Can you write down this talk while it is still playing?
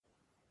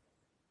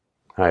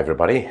Hi,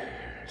 everybody.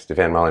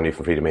 Stefan Molyneux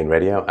from Freedomain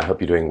Radio. I hope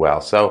you're doing well.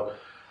 So,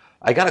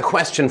 I got a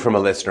question from a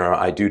listener.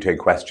 I do take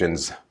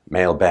questions,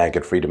 mailbag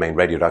at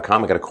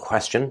freedomainradio.com. I got a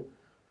question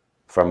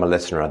from a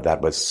listener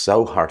that was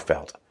so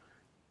heartfelt,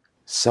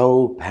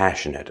 so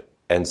passionate,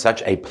 and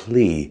such a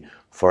plea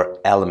for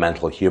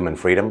elemental human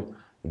freedom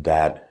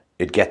that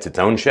it gets its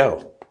own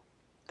show.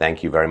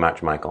 Thank you very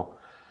much, Michael.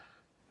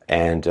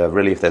 And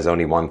really, if there's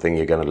only one thing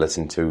you're going to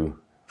listen to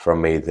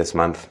from me this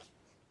month,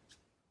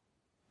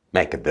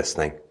 make it this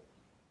thing.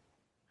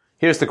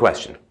 Here's the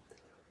question.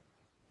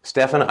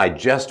 Stefan, I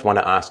just want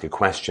to ask a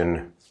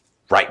question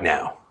right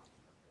now.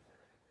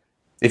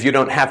 If you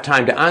don't have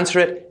time to answer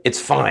it, it's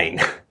fine.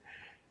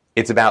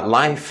 It's about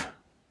life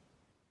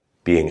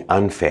being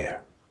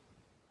unfair.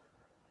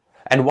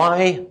 And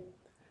why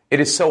it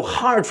is so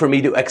hard for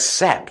me to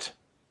accept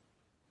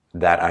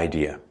that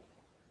idea.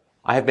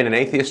 I have been an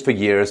atheist for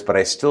years, but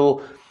I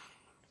still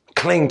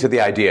cling to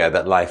the idea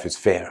that life is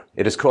fair.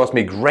 It has caused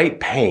me great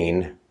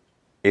pain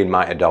in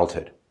my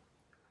adulthood.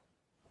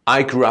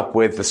 I grew up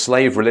with the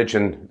slave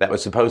religion that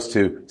was supposed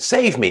to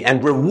save me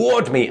and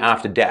reward me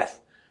after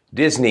death.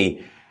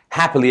 Disney,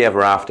 happily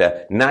ever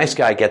after, nice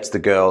guy gets the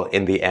girl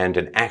in the end,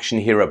 and action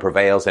hero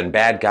prevails, and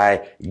bad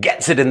guy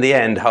gets it in the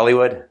end,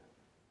 Hollywood.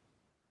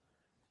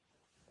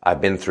 I've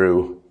been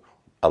through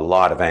a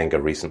lot of anger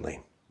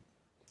recently,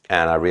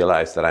 and I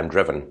realize that I'm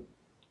driven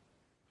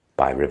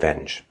by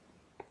revenge.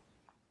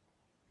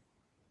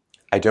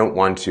 I don't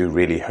want to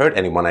really hurt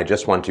anyone. I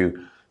just want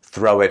to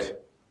throw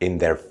it in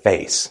their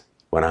face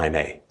when I'm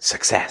a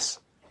success.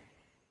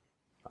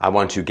 I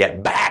want to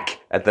get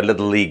back at the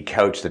little league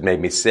coach that made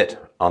me sit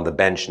on the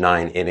bench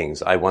 9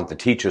 innings. I want the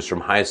teachers from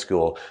high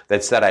school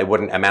that said I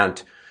wouldn't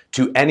amount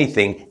to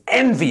anything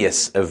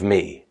envious of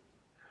me.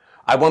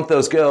 I want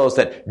those girls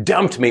that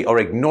dumped me or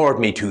ignored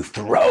me to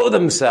throw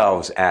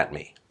themselves at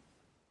me.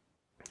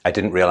 I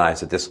didn't realize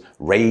that this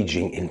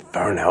raging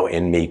inferno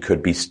in me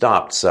could be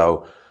stopped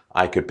so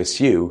I could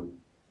pursue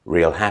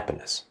real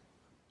happiness.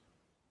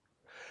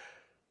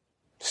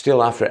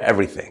 Still, after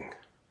everything,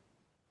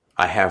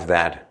 I have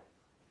that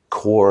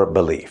core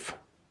belief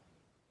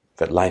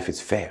that life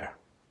is fair.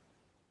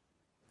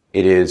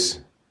 It is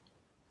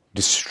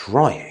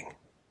destroying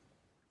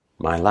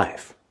my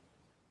life.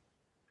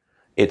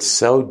 It's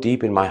so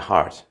deep in my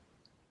heart,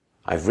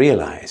 I've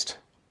realized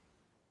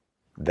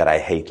that I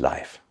hate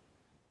life.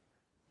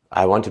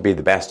 I want to be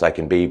the best I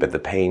can be, but the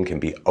pain can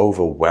be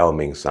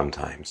overwhelming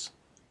sometimes.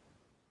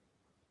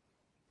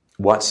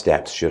 What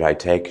steps should I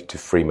take to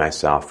free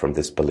myself from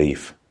this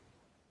belief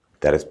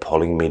that is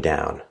pulling me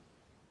down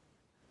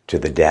to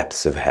the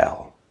depths of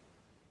hell?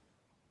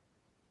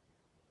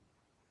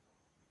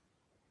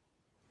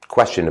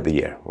 Question of the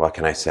year. What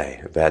can I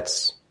say?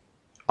 That's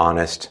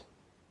honest,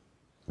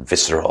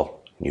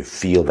 visceral. You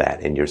feel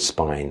that in your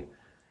spine.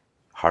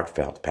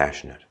 Heartfelt,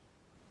 passionate,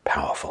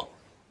 powerful.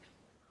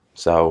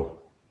 So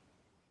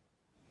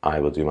I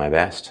will do my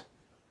best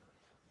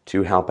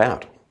to help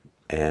out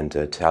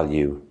and tell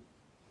you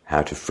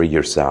how to free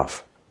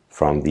yourself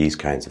from these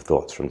kinds of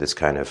thoughts, from this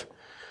kind of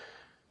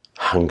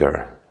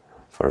hunger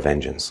for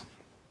vengeance.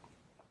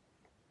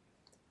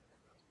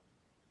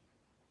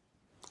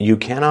 You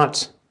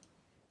cannot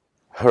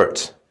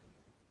hurt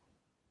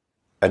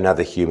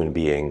another human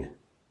being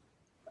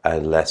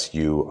unless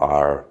you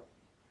are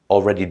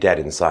already dead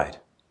inside.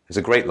 There's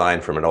a great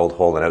line from an old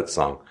Hall & Oates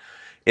song.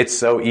 It's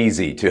so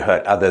easy to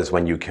hurt others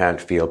when you can't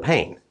feel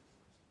pain.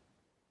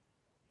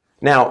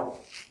 Now,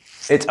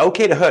 it's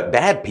okay to hurt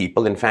bad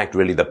people. In fact,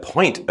 really the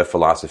point of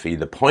philosophy,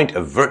 the point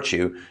of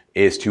virtue,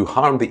 is to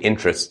harm the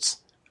interests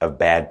of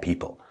bad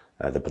people.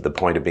 The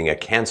point of being a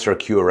cancer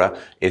curer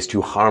is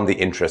to harm the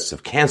interests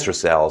of cancer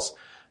cells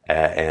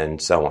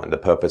and so on. The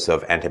purpose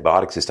of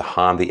antibiotics is to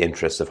harm the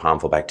interests of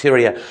harmful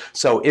bacteria.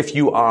 So if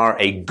you are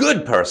a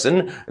good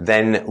person,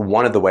 then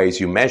one of the ways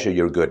you measure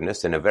your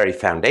goodness, in a very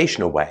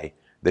foundational way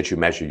that you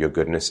measure your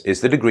goodness,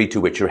 is the degree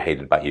to which you're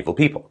hated by evil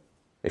people.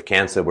 If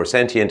cancer were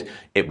sentient,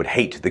 it would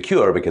hate the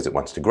cure because it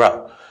wants to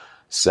grow.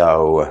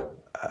 So,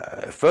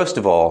 first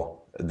of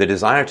all, the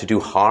desire to do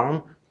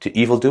harm to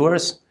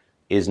evildoers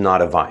is not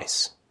a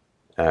vice.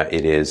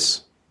 It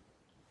is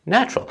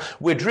natural.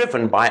 We're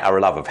driven by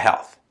our love of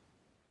health.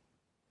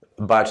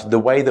 But the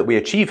way that we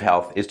achieve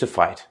health is to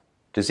fight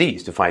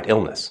disease, to fight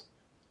illness.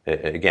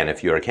 Again,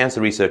 if you're a cancer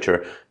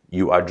researcher,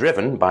 you are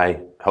driven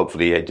by,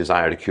 hopefully, a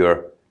desire to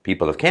cure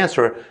people of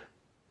cancer,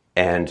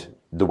 and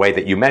the way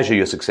that you measure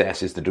your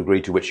success is the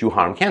degree to which you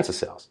harm cancer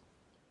cells.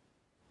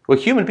 Well,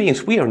 human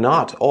beings, we are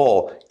not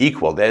all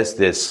equal. There's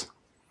this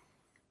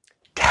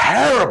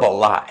terrible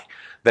lie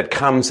that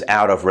comes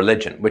out of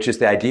religion, which is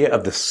the idea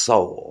of the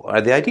soul.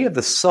 The idea of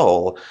the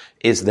soul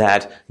is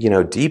that,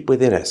 deep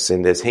within us,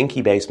 in this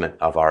hinky basement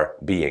of our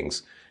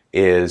beings,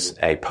 is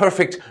a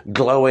perfect,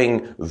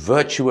 glowing,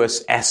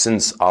 virtuous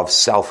essence of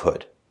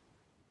selfhood.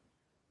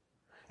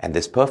 And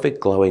this perfect,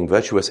 glowing,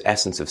 virtuous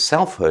essence of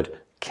selfhood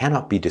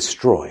cannot be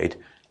destroyed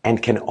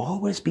and can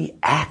always be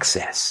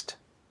accessed.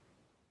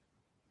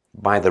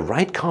 by the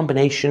right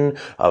combination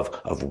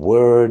of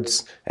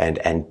words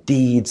and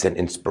deeds and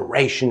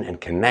inspiration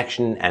and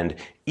connection, and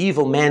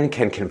evil men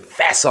can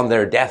confess on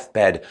their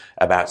deathbed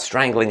about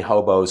strangling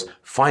hobos,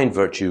 find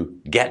virtue,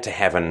 get to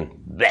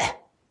heaven. Blech.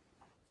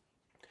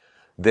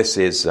 This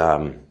is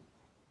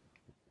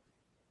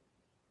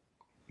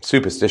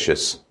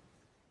superstitious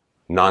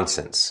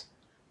nonsense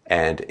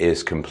and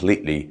is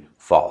completely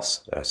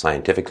false.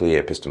 Scientifically,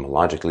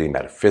 epistemologically,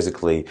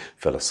 metaphysically,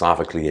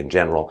 philosophically in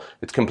general,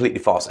 it's completely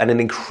false and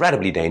an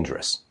incredibly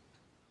dangerous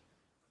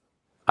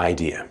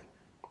idea.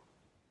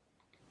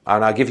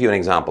 And I'll give you an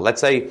example.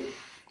 Let's say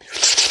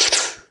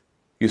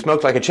you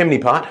smoke like a chimney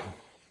pot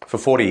for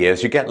 40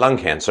 years, you get lung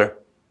cancer,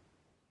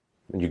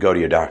 and you go to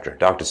your doctor.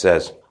 Doctor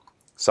says,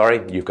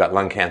 sorry, you've got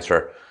lung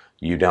cancer,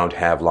 you don't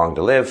have long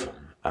to live,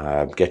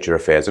 get your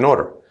affairs in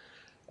order.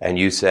 And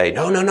you say,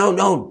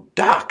 no,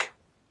 doc.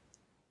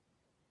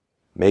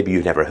 Maybe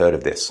you've never heard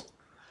of this.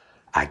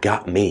 I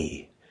got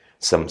me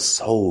some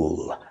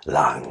soul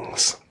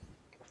lungs.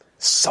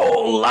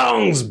 Soul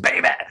lungs,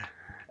 baby!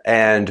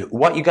 And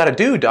what you got to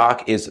do,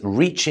 doc, is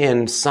reach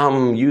in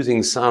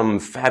using some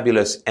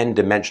fabulous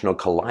n-dimensional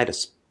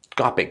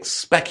kaleidoscopic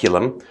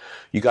speculum.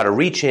 You got to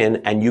reach in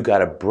and you got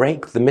to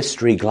break the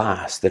mystery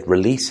glass that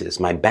releases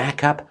my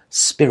backup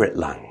spirit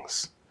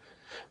lungs.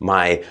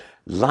 My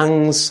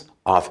lungs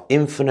of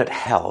infinite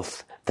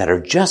health that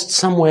are just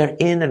somewhere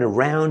in and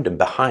around and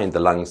behind the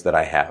lungs that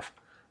I have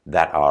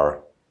that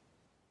are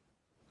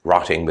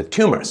rotting with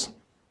tumors.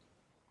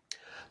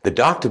 The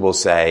doctor will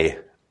say,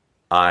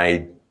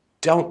 I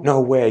don't know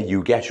where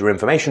you get your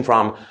information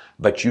from,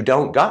 but you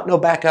don't got no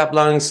backup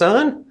lungs,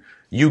 son.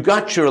 You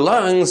got your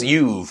lungs,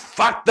 you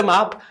fucked them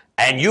up,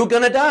 and you're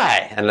gonna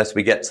die unless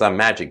we get some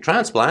magic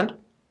transplant.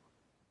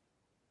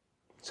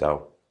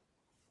 So,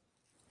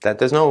 that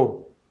there's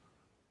no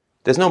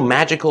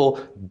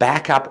magical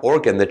backup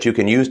organ that you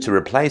can use to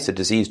replace a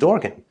diseased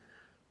organ.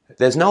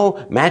 There's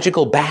no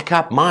magical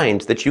backup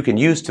mind that you can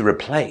use to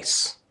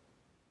replace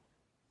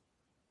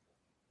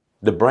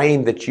the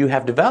brain that you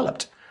have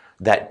developed,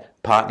 that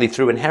partly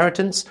through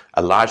inheritance,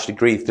 a large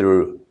degree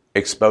through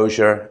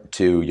exposure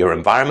to your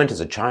environment as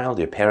a child,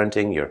 your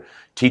parenting, your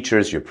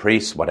teachers, your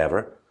priests,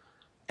 whatever.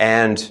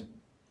 And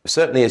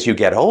certainly as you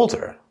get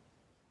older,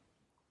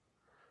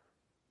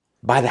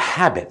 by the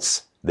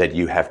habits that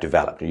you have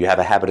developed. You have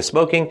a habit of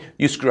smoking,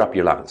 you screw up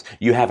your lungs.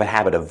 You have a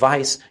habit of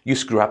vice, you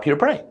screw up your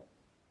brain.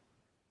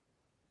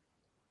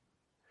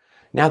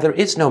 Now, there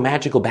is no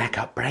magical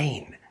backup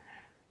brain.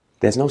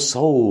 There's no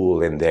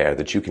soul in there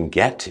that you can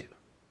get to.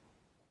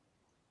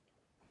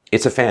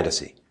 It's a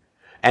fantasy.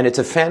 And it's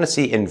a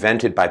fantasy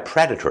invented by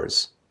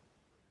predators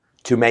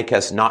to make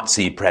us not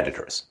see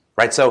predators,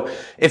 right? So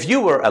if you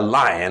were a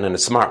lion and a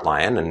smart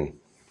lion and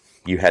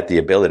you had the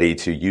ability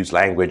to use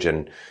language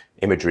and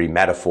imagery,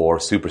 metaphor,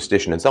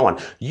 superstition, and so on,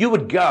 you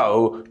would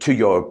go to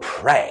your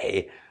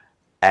prey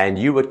and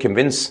you would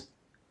convince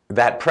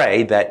that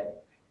prey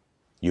that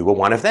you were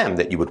one of them,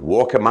 that you would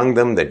walk among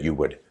them, that you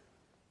would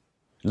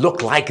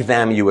look like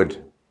them,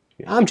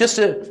 I'm just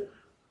a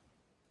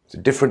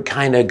different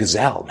kind of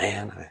gazelle,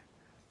 man. I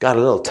got a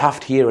little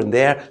tuft here and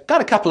there,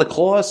 got a couple of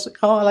claws.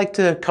 Oh, I like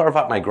to carve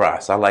up my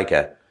grass. I like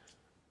a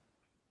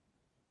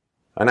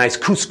nice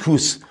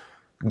couscous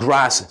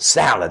grass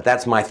salad.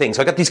 That's my thing.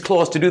 So I got these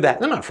claws to do that.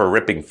 They're not for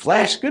ripping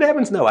flesh. Good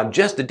heavens, no. I'm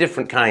just a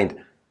different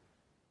kind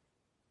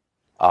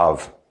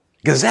of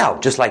gazelle,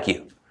 just like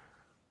you.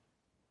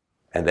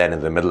 And then in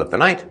the middle of the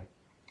night,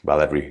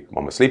 while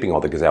everyone was sleeping, all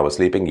the gazelle was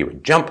sleeping, you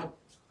would jump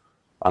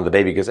on the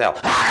baby gazelle,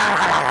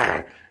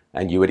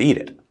 and you would eat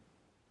it.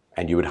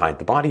 And you would hide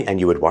the body, and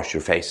you would wash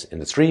your face in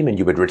the stream, and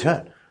you would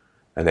return.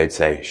 And they'd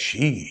say,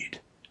 "Sheed,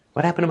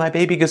 what happened to my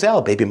baby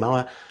gazelle? Baby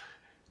mama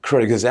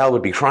gazelle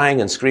would be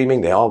crying and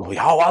screaming.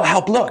 I'll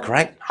help look,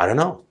 right? I don't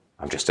know.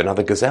 I'm just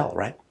another gazelle,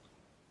 right?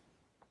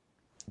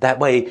 That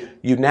way,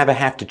 you'd never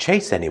have to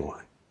chase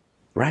anyone,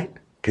 right?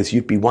 Because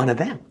you'd be one of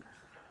them.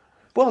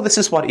 Well, this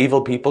is what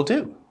evil people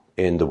do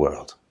in the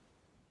world.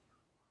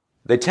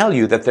 They tell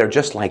you that they're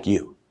just like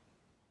you.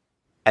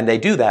 And they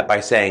do that by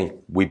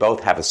saying, we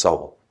both have a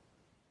soul.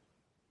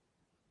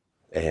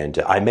 And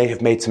I may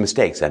have made some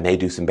mistakes. I may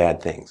do some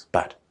bad things.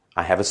 But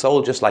I have a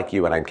soul just like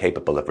you, and I'm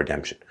capable of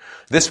redemption.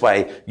 This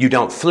way, you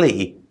don't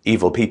flee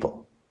evil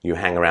people. You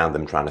hang around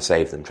them, trying to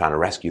save them, trying to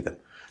rescue them,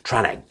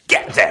 trying to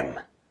get them.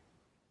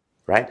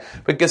 Right?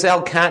 But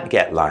gazelle can't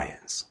get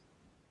lions.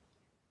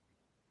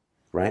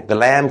 Right? The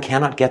lamb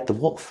cannot get the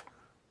wolf.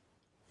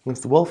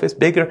 Because the wolf is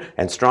bigger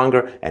and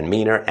stronger and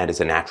meaner and is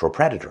a natural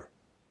predator.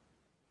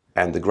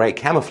 And the great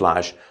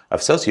camouflage of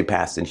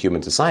sociopaths in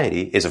human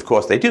society is, of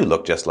course, they do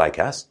look just like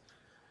us.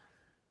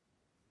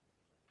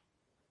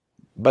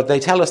 But they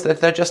tell us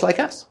that they're just like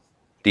us,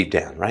 deep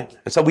down, right?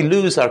 And so we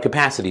lose our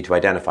capacity to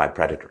identify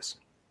predators.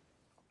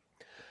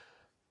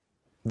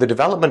 The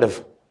development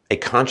of a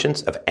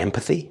conscience of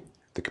empathy,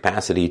 the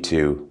capacity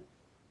to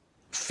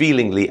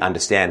feelingly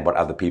understand what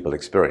other people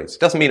experience,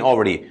 doesn't mean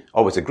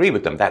always agree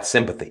with them. That's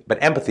sympathy.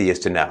 But empathy is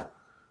to know,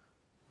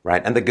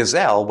 right? And the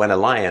gazelle, when a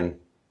lion,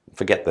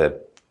 forget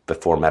the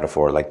before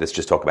metaphor like this,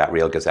 just talk about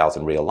real gazelles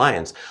and real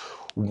lions.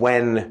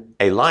 When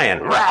a lion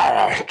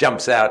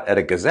jumps out at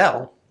a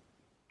gazelle,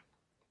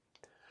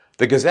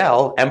 the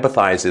gazelle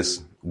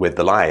empathizes with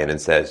the lion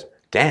and says,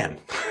 damn,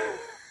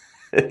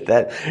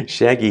 that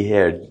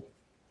shaggy-haired,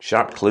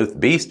 sharp-toothed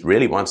beast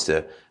really wants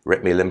to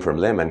rip me limb from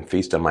limb and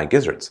feast on my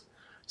gizzards.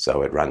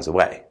 So it runs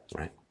away,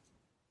 right?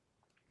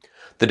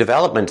 The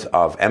development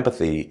of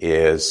empathy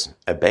is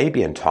a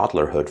baby and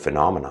toddlerhood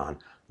phenomenon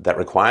that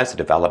requires the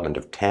development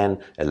of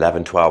 10,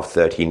 11, 12,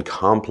 13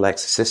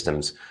 complex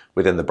systems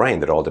within the brain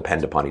that all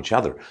depend upon each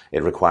other.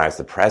 It requires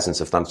the presence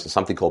of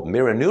something called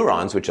mirror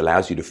neurons, which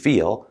allows you to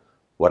feel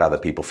what other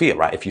people feel,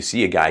 right? If you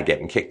see a guy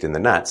getting kicked in the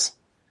nuts,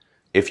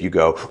 if you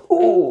go,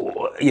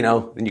 ooh,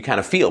 then you kind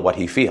of feel what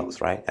he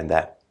feels, right? And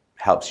that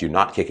helps you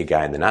not kick a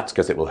guy in the nuts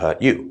because it will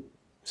hurt you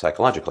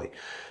psychologically.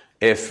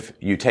 If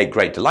you take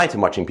great delight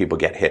in watching people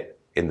get hit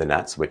in the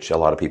nuts, which a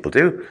lot of people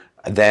do,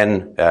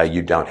 then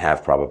you don't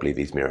have probably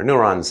these mirror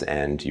neurons,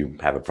 and you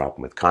have a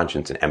problem with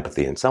conscience and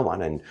empathy and so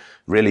on. And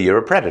really, you're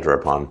a predator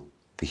upon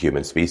the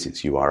human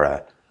species. You are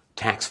a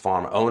tax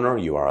farm owner.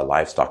 You are a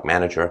livestock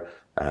manager.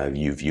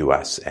 You view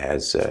us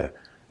as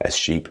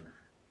sheep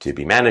to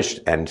be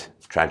managed, and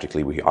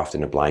tragically, we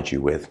often oblige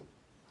you with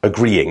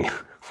agreeing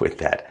with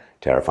that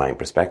terrifying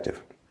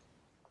perspective.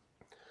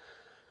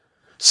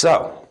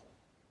 So,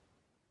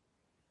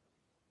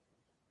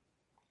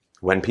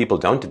 when people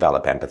don't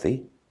develop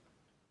empathy,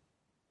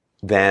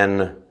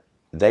 then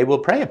they will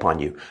prey upon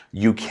you.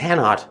 You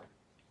cannot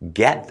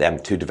get them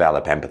to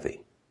develop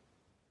empathy,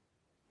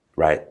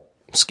 right?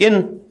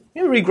 Skin,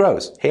 it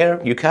regrows.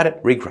 Hair, you cut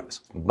it, regrows.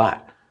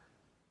 But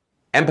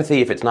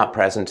empathy, if it's not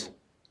present,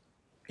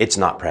 it's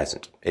not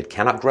present. It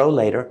cannot grow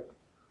later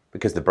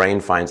because the brain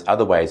finds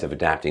other ways of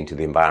adapting to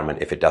the environment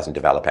if it doesn't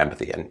develop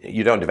empathy. And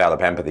you don't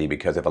develop empathy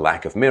because of a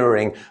lack of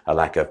mirroring, a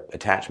lack of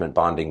attachment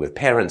bonding with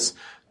parents,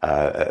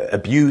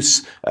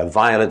 abuse,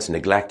 violence,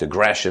 neglect,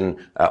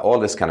 aggression, all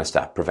this kind of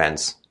stuff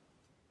prevents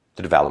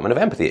the development of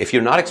empathy. If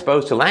you're not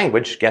exposed to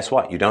language, guess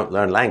what? You don't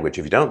learn language.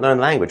 If you don't learn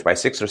language by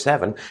 6 or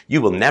 7,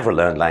 you will never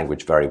learn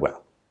language very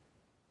well.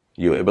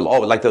 It will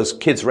always, like those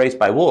kids raised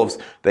by wolves,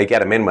 they get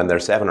them in when they're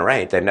 7 or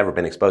 8. They've never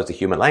been exposed to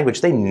human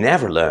language. They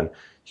never learn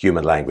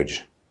human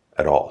language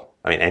at all.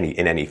 I mean,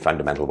 in any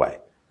fundamental way.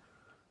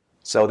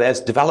 So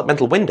there's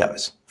developmental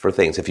windows for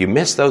things. If you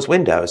miss those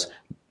windows,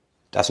 it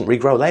doesn't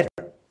regrow later.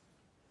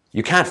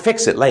 You can't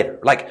fix it later.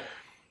 Like,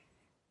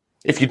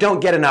 if you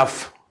don't get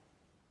enough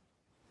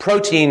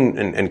protein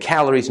and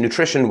calories,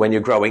 nutrition when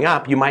you're growing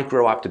up, you might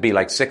grow up to be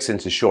like 6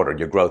 inches shorter.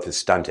 Your growth is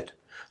stunted.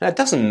 Now, it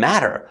doesn't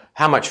matter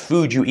how much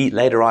food you eat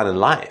later on in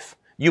life.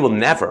 You will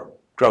never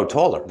grow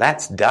taller.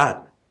 That's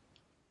done.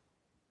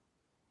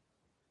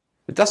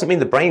 It doesn't mean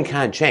the brain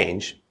can't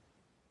change.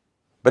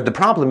 But the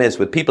problem is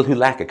with people who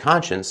lack a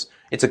conscience,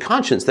 it's a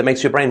conscience that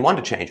makes your brain want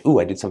to change. Ooh,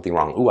 I did something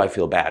wrong. Ooh, I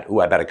feel bad.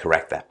 Ooh, I better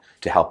correct that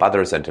to help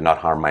others and to not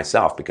harm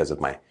myself because of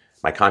my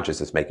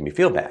conscience making me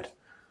feel bad.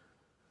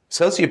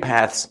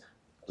 Sociopaths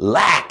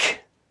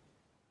lack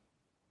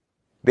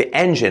the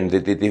engine,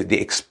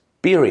 the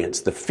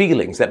experience, the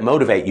feelings that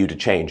motivate you to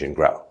change and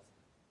grow.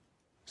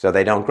 So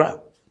they don't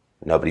grow.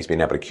 Nobody's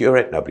been able to cure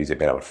it. Nobody's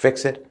been able to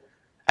fix it.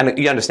 And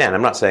you understand,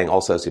 I'm not saying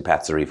all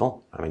sociopaths are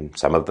evil. I mean,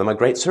 some of them are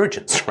great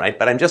surgeons, right?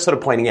 But I'm just sort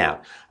of pointing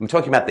out, I'm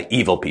talking about the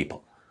evil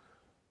people.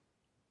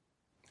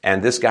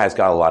 And this guy's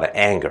got a lot of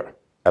anger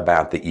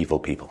about the evil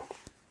people.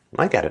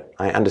 I get it.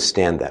 I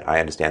understand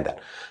that.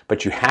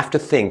 But you have to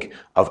think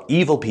of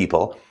evil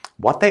people.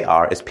 What they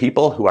are is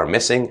people who are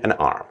missing an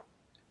arm.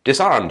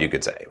 Disarmed, you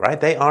could say,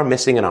 right? They are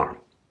missing an arm.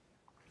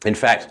 In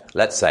fact,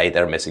 let's say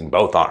they're missing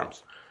both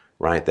arms,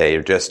 right? They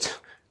are just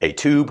a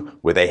tube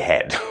with a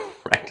head,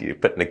 right? You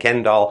put a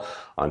Ken doll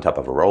on top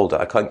of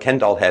a Ken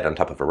doll head on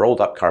top of a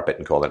rolled up carpet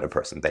and call it a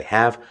person. They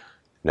have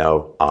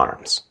no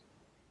arms.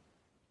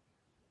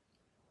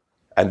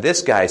 And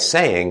this guy's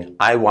saying,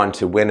 I want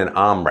to win an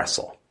arm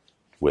wrestle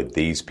with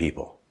these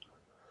people.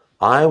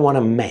 I want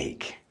to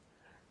make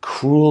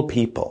cruel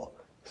people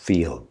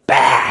feel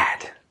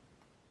bad.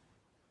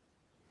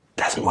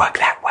 Doesn't work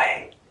that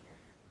way.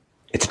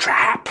 It's a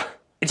trap.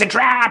 It's a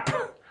trap.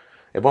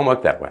 It won't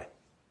work that way.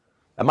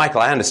 And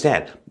Michael, I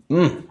understand.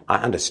 I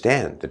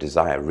understand the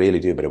desire, I really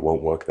do, but it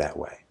won't work that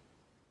way.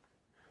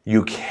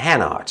 You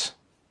cannot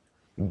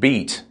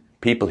beat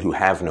people who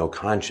have no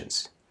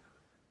conscience.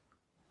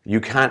 You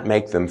can't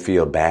make them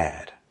feel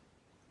bad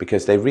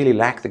because they really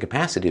lack the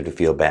capacity to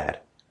feel bad.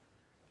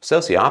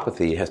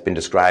 Sociopathy has been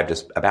described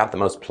as about the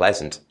most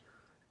pleasant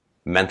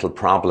mental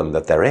problem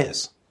that there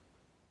is.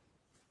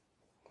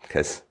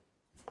 Because,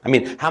 I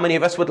mean, how many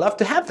of us would love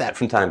to have that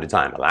from time to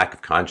time? A lack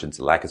of conscience,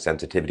 a lack of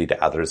sensitivity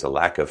to others, a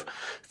lack of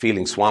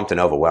feeling swamped and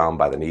overwhelmed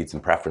by the needs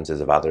and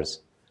preferences of others.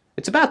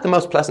 It's about the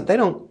most pleasant. They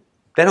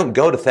don't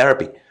go to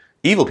therapy.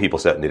 Evil people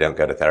certainly don't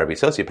go to therapy.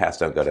 Sociopaths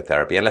don't go to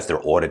therapy unless they're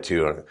ordered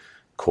to or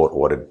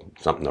court-ordered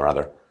something or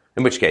other,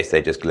 in which case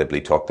they just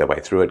glibly talk their way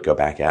through it, go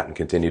back out and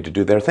continue to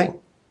do their thing.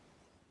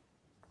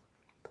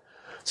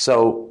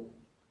 So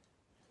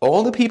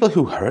all the people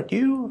who hurt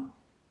you,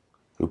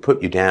 who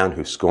put you down,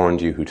 who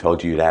scorned you, who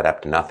told you you'd add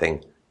up to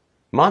nothing,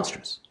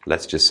 monstrous,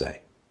 let's just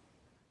say.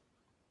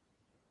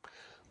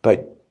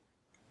 But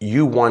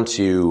you want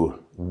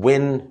to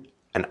win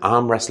an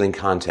arm wrestling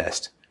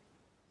contest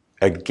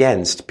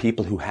against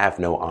people who have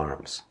no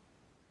arms.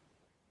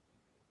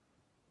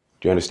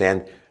 Do you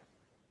understand?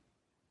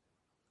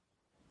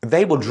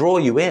 They will draw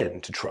you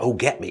in to try,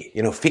 get me,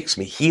 fix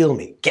me, heal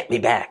me, get me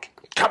back.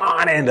 Come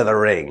on into the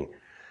ring.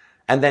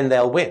 And then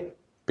they'll win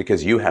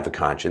because you have a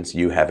conscience,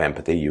 you have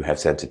empathy, you have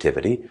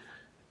sensitivity,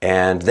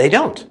 and they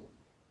don't.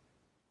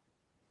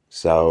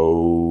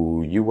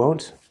 So you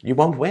won't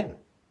win.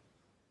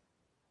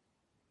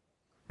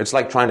 It's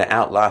like trying to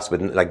outlast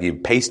with like the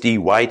pasty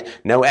white,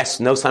 no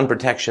sun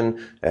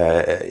protection, no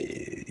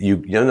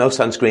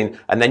sunscreen,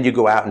 and then you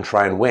go out and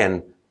try and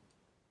win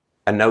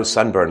a no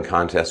sunburn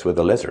contest with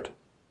a lizard.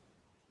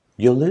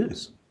 You'll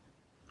lose.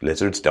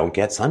 Lizards don't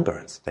get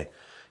sunburns.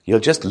 You'll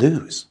just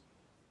lose.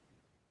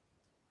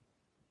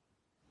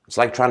 It's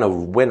like trying to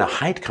win a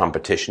height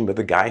competition with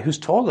a guy who's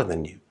taller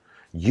than you.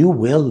 You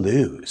will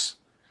lose.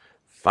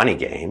 Funny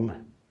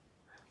game.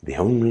 The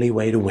only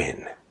way to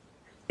win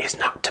is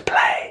not to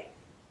play.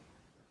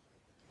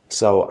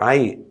 So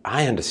I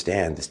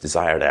understand this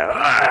desire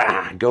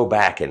to go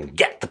back and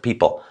get the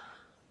people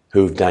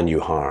who've done you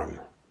harm.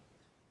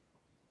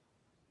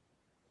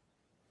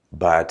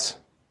 But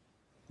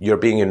you're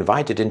being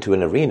invited into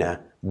an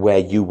arena where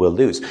you will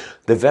lose.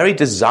 The very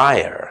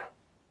desire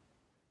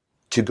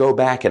to go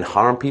back and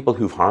harm people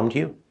who've harmed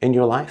you in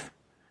your life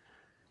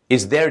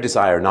is their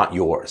desire, not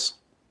yours.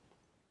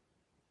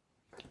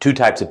 Two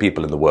types of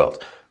people in the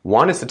world.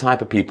 One is the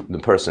type of the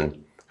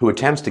person who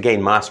attempts to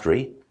gain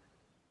mastery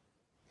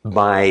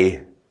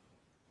by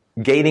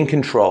gaining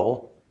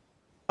control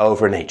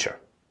over nature.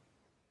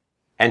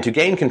 And to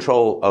gain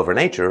control over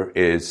nature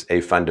is a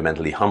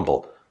fundamentally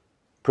humble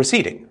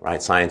proceeding,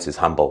 right? Science is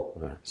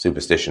humble,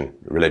 superstition,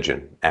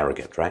 religion,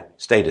 arrogant, right?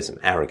 Statism,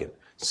 arrogant.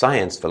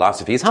 Science,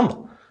 philosophy is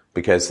humble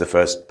because the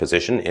first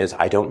position is,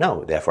 I don't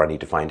know, therefore I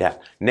need to find out.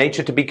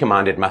 Nature to be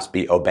commanded must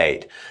be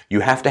obeyed. You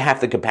have to have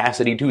the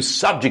capacity to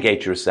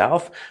subjugate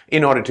yourself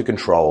in order to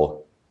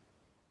control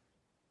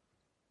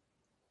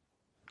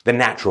the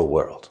natural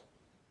world.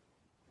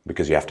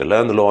 Because you have to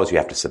learn the laws, you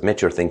have to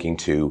submit your thinking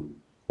to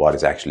what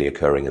is actually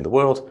occurring in the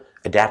world,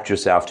 adapt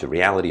yourself to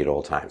reality at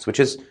all times,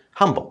 which is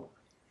humble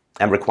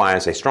and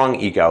requires a strong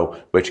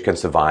ego which can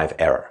survive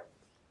error.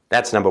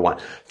 That's number one.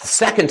 The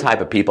second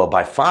type of people,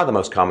 by far the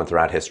most common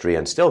throughout history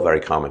and still very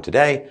common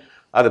today,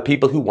 are the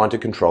people who want to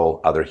control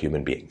other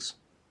human beings.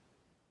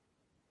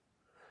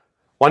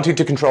 Wanting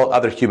to control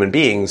other human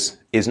beings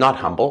is not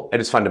humble, it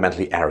is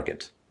fundamentally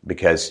arrogant,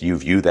 because you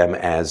view them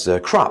as a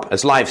crop,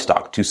 as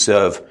livestock to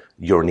serve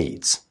your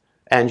needs.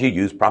 And you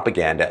use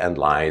propaganda and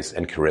lies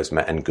and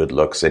charisma and good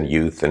looks and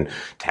youth and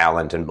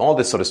talent and all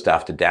this sort of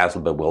stuff to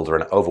dazzle, bewilder,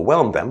 and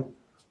overwhelm them.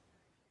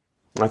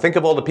 I think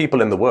of all the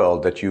people in the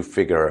world that you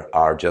figure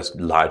are just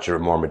larger,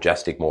 more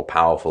majestic, more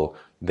powerful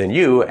than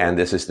you, and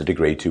this is the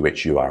degree to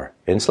which you are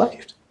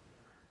enslaved.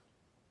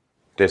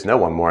 There's no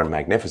one more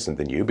magnificent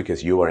than you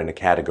because you are in a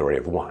category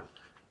of one.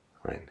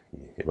 Right?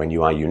 When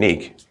you are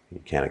unique, you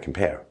cannot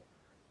compare.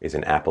 Is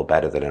an apple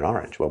better than an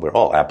orange? Well, we're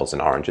all apples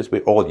and oranges.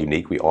 We're all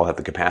unique. We all have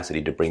the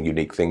capacity to bring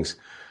unique things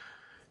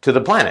to the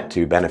planet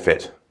to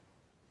benefit,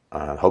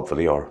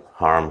 hopefully, or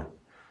harm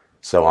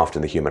so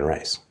often the human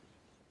race.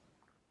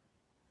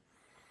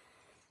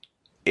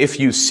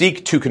 If you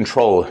seek to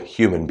control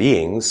human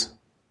beings,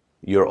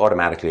 you're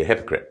automatically a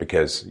hypocrite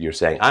because you're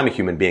saying, I'm a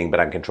human being,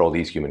 but I can control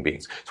these human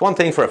beings. It's one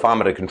thing for a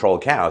farmer to control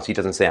cows. He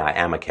doesn't say, I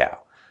am a cow.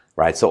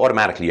 Right? So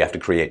automatically you have to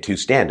create two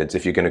standards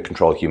if you're going to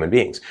control human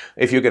beings.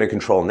 If you're going to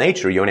control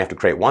nature, you only have to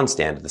create one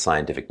standard, the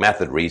scientific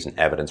method, reason,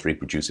 evidence,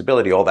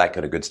 reproducibility, all that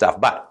kind of good stuff.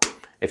 But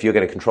if you're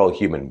going to control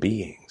human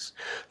beings,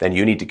 then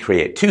you need to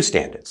create two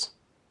standards.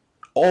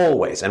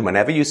 Always. And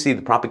whenever you see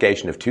the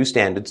propagation of two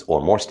standards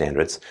or more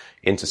standards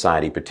in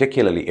society,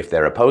 particularly if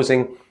they're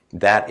opposing,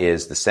 that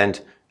is the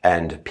scent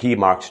and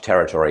P-marked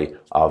territory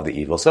of the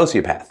evil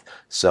sociopath.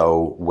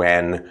 So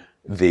when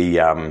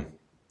the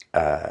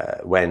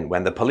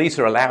police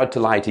are allowed to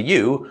lie to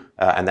you,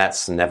 and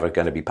that's never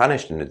going to be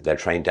punished, and they're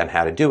trained on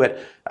how to do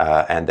it,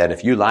 and then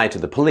if you lie to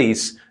the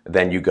police,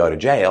 then you go to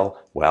jail,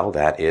 well,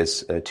 that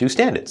is two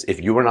standards.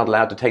 If you are not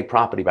allowed to take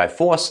property by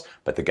force,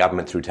 but the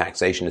government through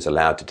taxation is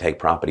allowed to take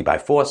property by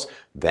force,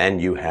 then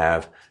you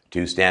have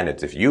two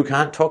standards. If you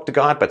can't talk to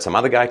God, but some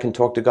other guy can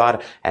talk to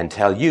God and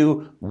tell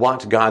you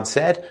what God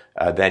said,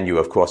 then you,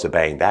 of course,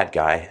 obeying that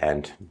guy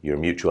and your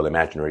mutual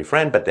imaginary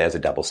friend, but there's a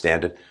double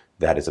standard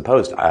that is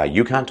opposed.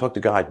 You can't talk to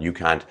God. You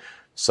can't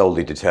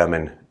solely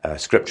determine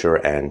scripture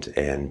and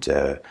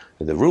the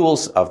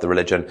rules of the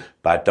religion.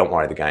 But don't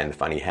worry, the guy in the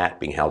funny hat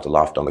being held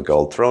aloft on the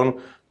gold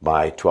throne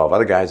by 12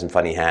 other guys in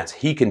funny hats,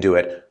 he can do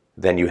it.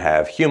 Then you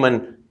have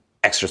human,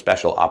 extra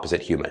special,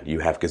 opposite human. You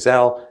have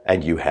gazelle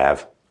and you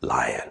have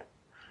lion.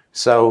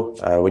 So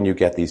when you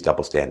get these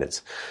double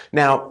standards.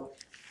 Now,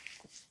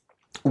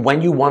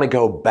 when you want to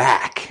go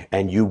back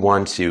and you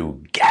want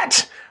to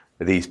get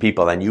these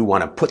people and you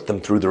want to put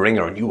them through the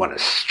ringer and you want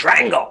to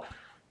strangle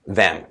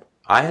them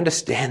I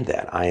understand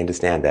that. I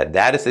understand that.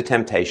 That is the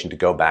temptation to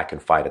go back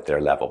and fight at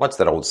their level. What's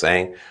that old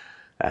saying?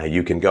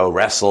 You can go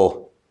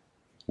wrestle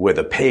with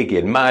a pig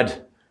in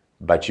mud,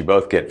 but you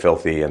both get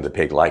filthy and the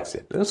pig likes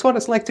it. That's what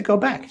it's like to go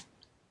back.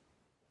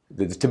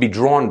 To be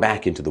drawn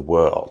back into the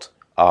world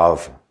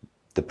of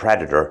the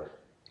predator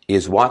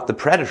is what the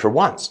predator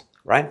wants,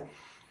 right?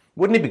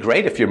 Wouldn't it be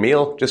great if your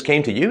meal just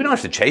came to you? You don't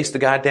have to chase the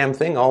goddamn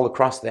thing all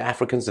across the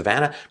African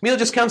savannah. Meal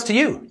just comes to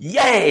you.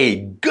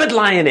 Yay! Good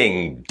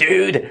lioning,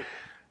 dude!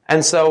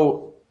 And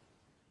so,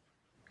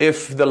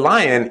 if the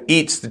lion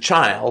eats the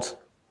child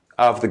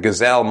of the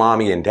gazelle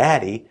mommy and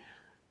daddy,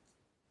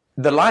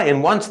 the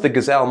lion wants the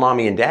gazelle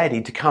mommy and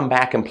daddy to come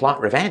back and plot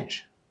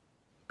revenge.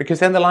 Because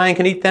then the lion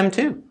can eat them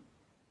too.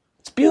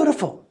 It's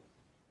beautiful.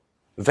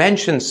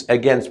 Vengeance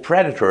against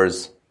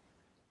predators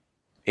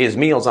is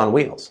Meals on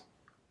Wheels.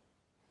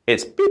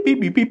 It's beep,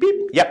 beep, beep, beep,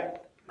 beep.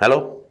 Yep.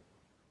 Hello?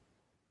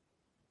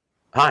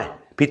 Hi.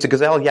 Pizza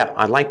Gazelle? Yeah,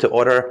 I'd like to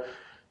order,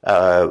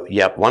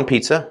 one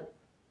pizza.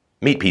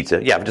 Meat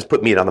pizza. Yeah, just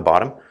put meat on the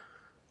bottom.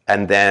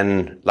 And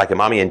then, like a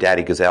mommy and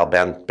daddy gazelle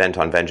bent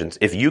on vengeance.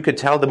 If you could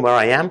tell them where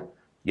I am,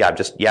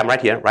 I'm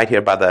right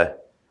here by the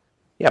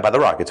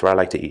rock. It's where I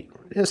like to eat.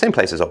 The same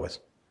place as always.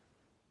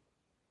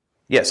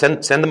 Yeah,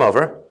 send them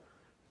over.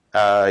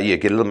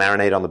 Get a little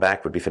marinade on the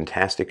back would be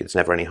fantastic. It's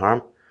never any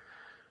harm.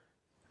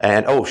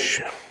 And,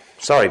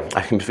 sorry,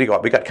 I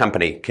forgot. We got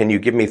company. Can you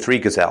give me 3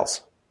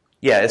 gazelles?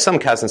 Yeah, it's some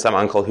cousin, some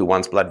uncle who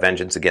wants blood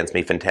vengeance against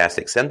me.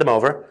 Fantastic. Send them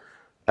over.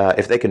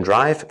 If they can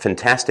drive,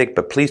 fantastic.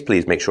 But please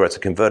make sure it's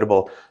a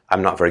convertible.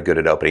 I'm not very good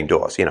at opening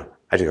doors.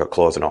 I just got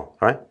claws and all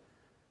right?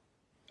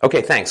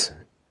 Okay, thanks.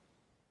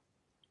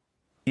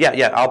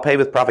 Yeah, I'll pay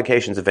with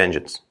provocations of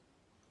vengeance.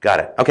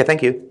 Got it. Okay,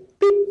 thank you.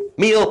 Beep.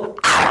 Meal.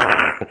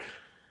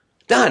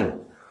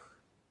 Done.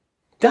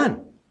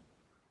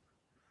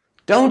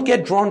 Don't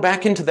get drawn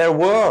back into their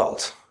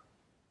world.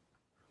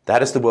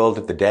 That is the world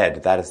of the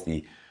dead. That is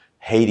the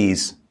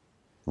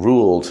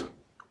Hades-ruled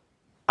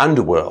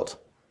underworld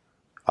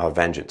of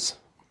vengeance.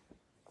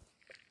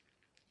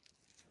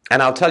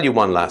 And I'll tell you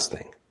one last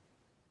thing.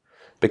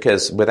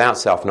 Because without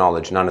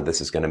self-knowledge, none of this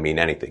is going to mean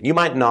anything. You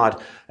might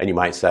nod and you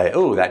might say,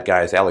 oh, that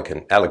guy is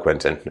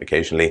eloquent and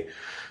occasionally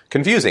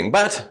confusing,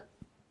 but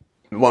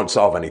it won't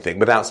solve anything.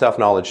 Without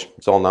self-knowledge,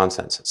 it's all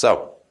nonsense.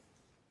 So,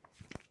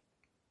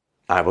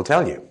 I will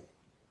tell you.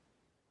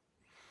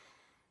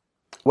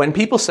 When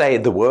people say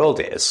the world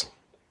is,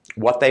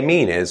 what they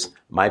mean is,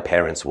 my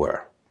parents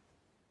were.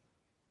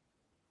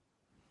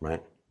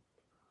 Right?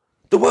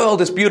 The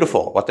world is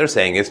beautiful. What they're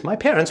saying is, my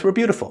parents were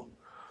beautiful.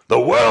 The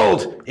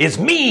world is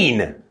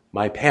mean.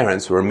 My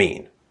parents were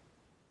mean.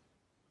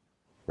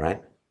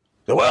 Right?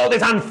 The world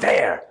is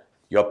unfair.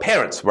 Your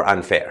parents were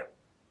unfair.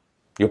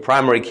 Your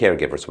primary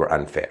caregivers were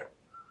unfair.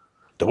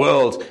 The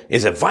world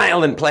is a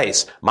violent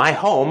place. My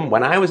home,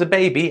 when I was a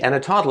baby and a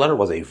toddler,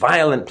 was a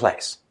violent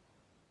place.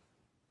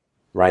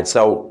 Right?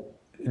 So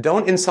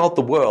don't insult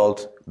the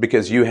world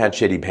because you had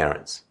shitty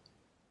parents.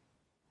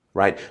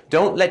 Right?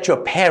 Don't let your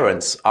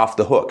parents off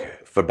the hook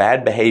for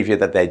bad behavior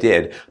that they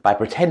did by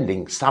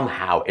pretending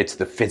somehow it's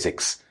the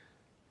physics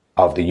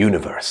of the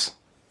universe.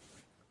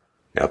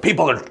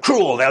 People are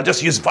cruel. They'll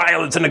just use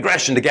violence and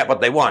aggression to get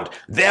what they want.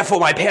 Therefore,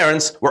 my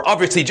parents were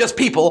obviously just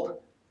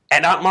people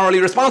and aren't morally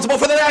responsible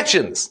for their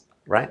actions.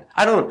 Right?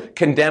 I don't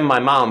condemn my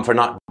mom for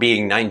not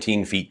being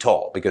 19 feet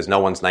tall because no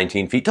one's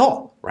 19 feet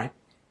tall. Right?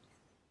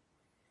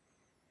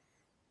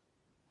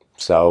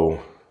 So,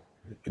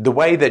 the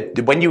way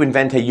that when you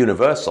invent a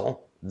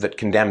universal that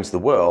condemns the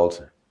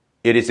world,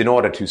 it is in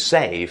order to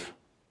save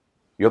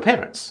your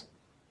parents.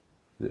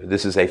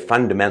 This is a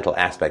fundamental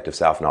aspect of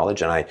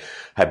self-knowledge, and I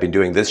have been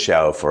doing this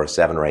show for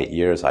 7 or 8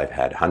 years. I've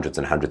had hundreds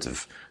and hundreds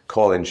of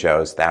call-in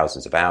shows,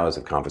 thousands of hours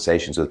of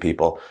conversations with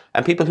people,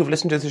 and people who've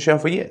listened to the show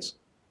for years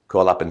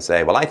call up and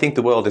say, well, I think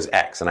the world is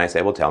X. And I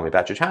say, well, tell me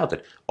about your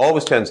childhood.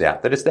 Always turns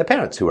out that it's their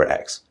parents who are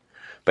X.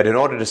 But in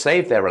order to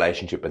save their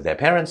relationship with their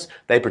parents,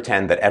 they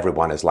pretend that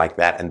everyone is like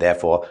that, and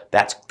therefore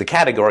that's the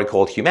category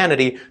called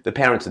humanity. The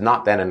parents are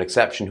not then an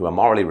exception who are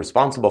morally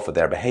responsible for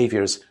their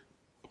behaviors.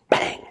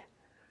 Bang!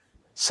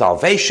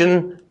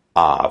 Salvation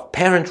of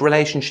parent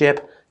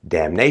relationship,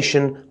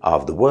 damnation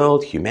of the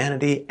world,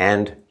 humanity,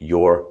 and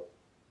your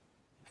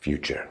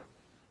future.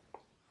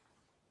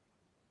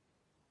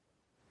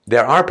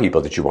 There are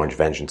people that you want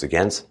vengeance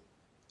against,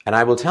 and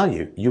I will tell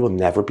you, you will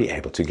never be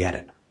able to get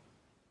it.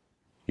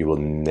 You will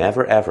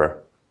never,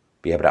 ever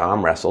be able to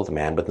arm wrestle the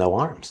man with no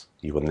arms.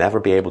 You will never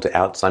be able to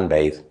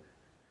out-sunbathe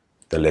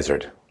the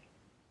lizard.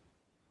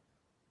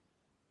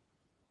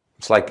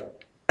 It's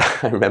like,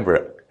 I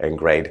remember in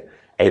grade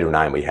 8 or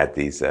 9, we had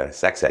these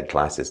sex ed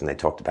classes, and they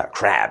talked about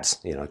crabs.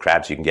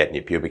 Crabs you can get in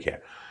your pubic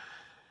hair.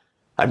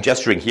 I'm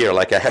gesturing here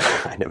like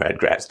I never had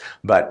crabs.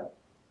 But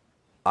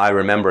I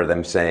remember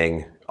them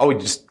saying, oh,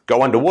 just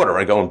go underwater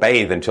and go and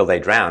bathe until they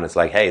drown. It's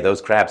like, hey,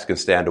 those crabs can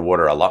stay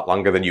underwater a lot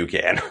longer than you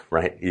can,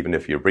 right? Even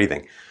if you're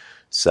breathing.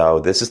 So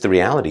this is the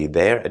reality.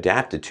 They're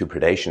adapted to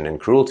predation and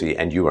cruelty,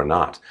 and you are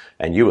not.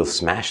 And you will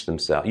smash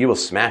themselves. You will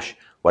smash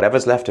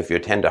whatever's left of your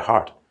tender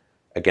heart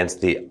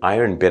against the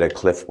iron-bitter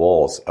cliff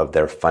walls of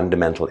their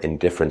fundamental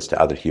indifference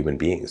to other human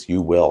beings.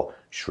 You will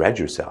shred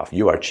yourself.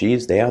 You are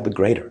cheese, they are the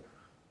grater.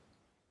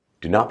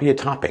 Do not be a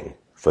topping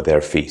for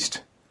their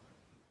feast.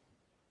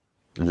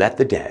 Let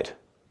the dead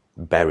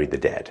bury the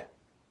dead.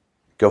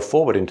 Go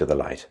forward into the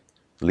light.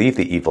 Leave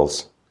the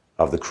evils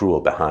of the cruel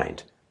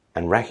behind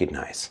and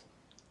recognize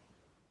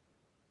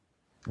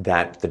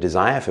that the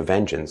desire for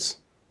vengeance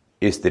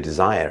is the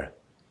desire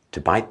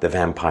to bite the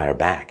vampire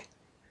back.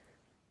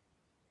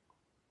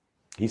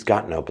 He's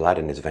got no blood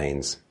in his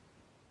veins.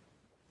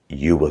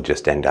 You will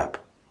just end up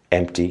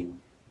empty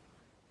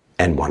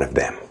and one of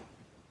them.